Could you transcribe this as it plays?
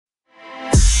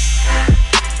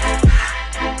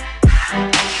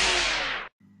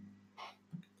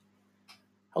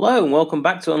Hello and welcome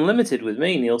back to Unlimited with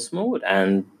me, Neil Smallwood,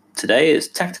 and today is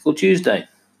Tactical Tuesday.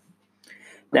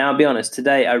 Now, I'll be honest,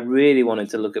 today I really wanted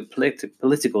to look at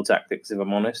political tactics, if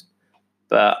I'm honest,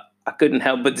 but I couldn't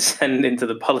help but descend into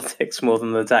the politics more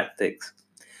than the tactics.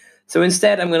 So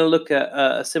instead, I'm going to look at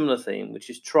a similar theme, which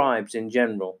is tribes in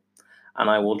general, and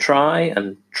I will try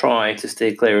to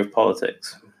steer clear of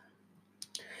politics.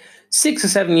 6 or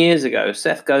 7 years ago,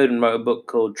 Seth Godin wrote a book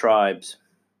called Tribes.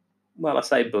 Well, I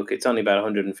say book, it's only about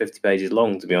 150 pages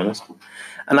long, to be honest.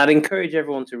 And I'd encourage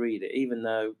everyone to read it, even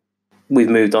though we've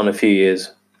moved on a few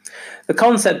years. The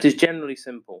concept is generally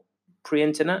simple.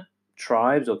 Pre-internet,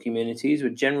 tribes or communities were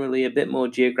generally a bit more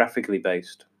geographically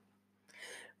based.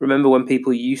 Remember when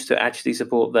people used to actually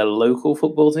support their local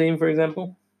football team, for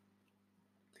example?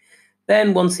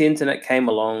 Then, once the internet came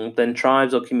along, then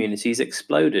tribes or communities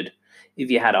exploded. If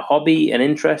you had a hobby, an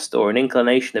interest, or an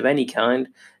inclination of any kind,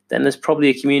 then there's probably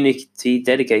a community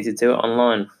dedicated to it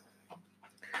online.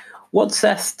 What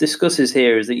Seth discusses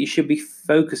here is that you should be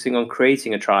focusing on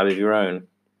creating a tribe of your own.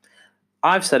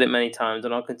 I've said it many times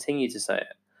and I'll continue to say it.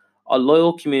 A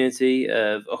loyal community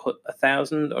of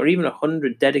 1,000 or even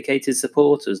 100 dedicated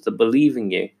supporters that believe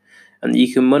in you and that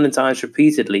you can monetize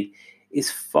repeatedly is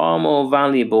far more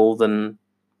valuable than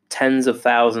tens of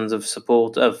thousands of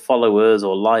followers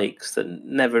or likes that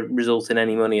never result in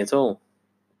any money at all.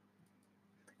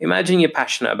 Imagine you're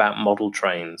passionate about model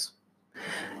trains.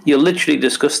 You'll literally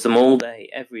discuss them all day,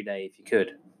 every day if you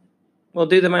could. Well,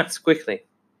 do the maths quickly.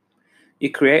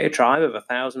 You create a tribe of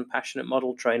 1,000 passionate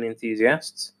model train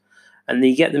enthusiasts, and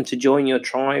you get them to join your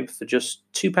tribe for just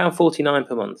 £2.49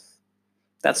 per month.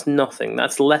 That's nothing.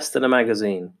 That's less than a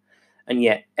magazine. And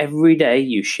yet, every day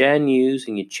you share news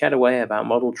and you chat away about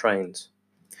model trains.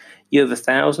 You have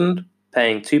 1,000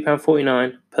 paying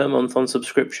 £2.49 per month on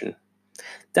subscription.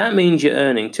 That means you're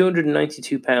earning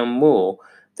 £292 more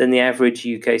than the average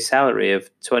UK salary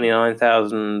of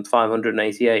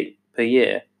 £29,588 per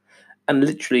year. And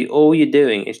literally all you're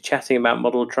doing is chatting about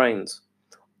model trains.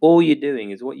 All you're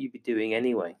doing is what you'd be doing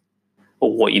anyway,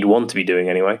 or what you'd want to be doing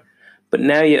anyway. But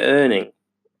now you're earning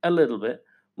a little bit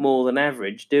more than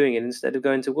average doing it instead of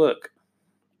going to work.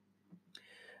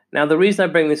 Now, the reason I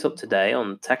bring this up today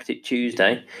on Tactic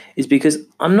Tuesday is because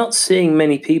I'm not seeing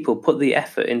many people put the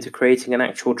effort into creating an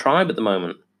actual tribe at the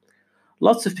moment.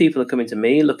 Lots of people are coming to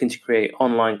me looking to create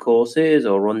online courses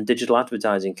or run digital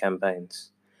advertising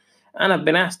campaigns. And I've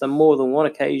been asked on more than one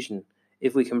occasion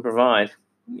if we can provide,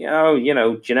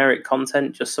 generic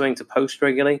content, just something to post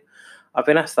regularly. I've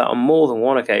been asked that on more than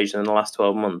one occasion in the last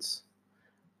 12 months.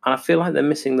 And I feel like they're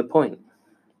missing the point.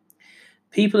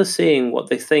 People are seeing what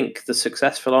they think the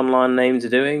successful online names are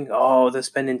doing. Oh, they're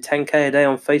spending 10k a day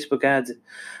on Facebook ads.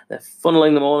 They're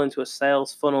funneling them all into a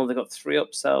sales funnel. They've got 3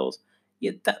 upsells.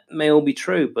 Yeah, that may all be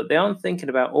true, but they aren't thinking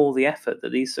about all the effort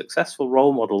that these successful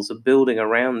role models are building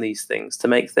around these things to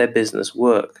make their business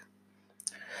work.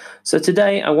 So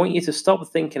today, I want you to stop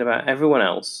thinking about everyone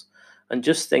else and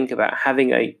just think about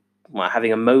having a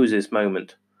Moses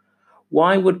moment.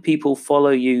 Why would people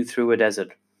follow you through a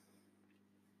desert?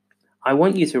 I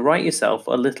want you to write yourself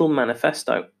a little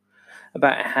manifesto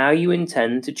about how you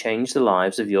intend to change the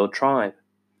lives of your tribe.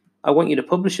 I want you to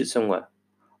publish it somewhere,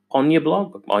 on your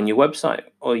blog, on your website,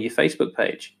 or your Facebook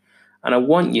page. And I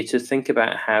want you to think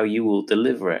about how you will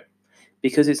deliver it.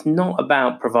 Because it's not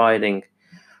about providing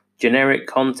generic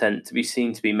content to be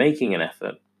seen to be making an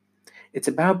effort. It's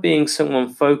about being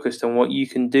someone focused on what you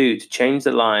can do to change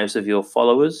the lives of your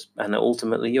followers and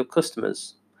ultimately your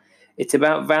customers. It's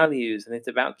about values and it's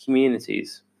about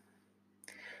communities.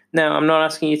 Now, I'm not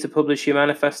asking you to publish your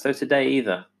manifesto today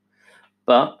either,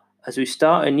 but as we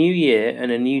start a new year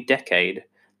and a new decade,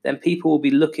 then people will be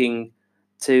looking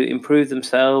to improve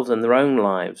themselves and their own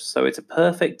lives. So it's a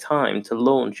perfect time to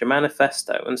launch a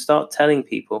manifesto and start telling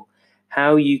people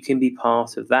how you can be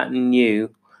part of that new,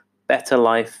 better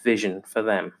life vision for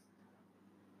them.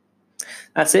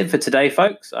 That's it for today,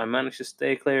 folks. I managed to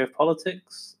stay clear of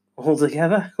politics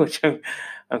altogether, which I'm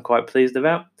quite pleased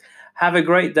about. Have a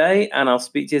great day, and I'll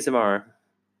speak to you tomorrow.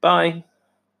 Bye.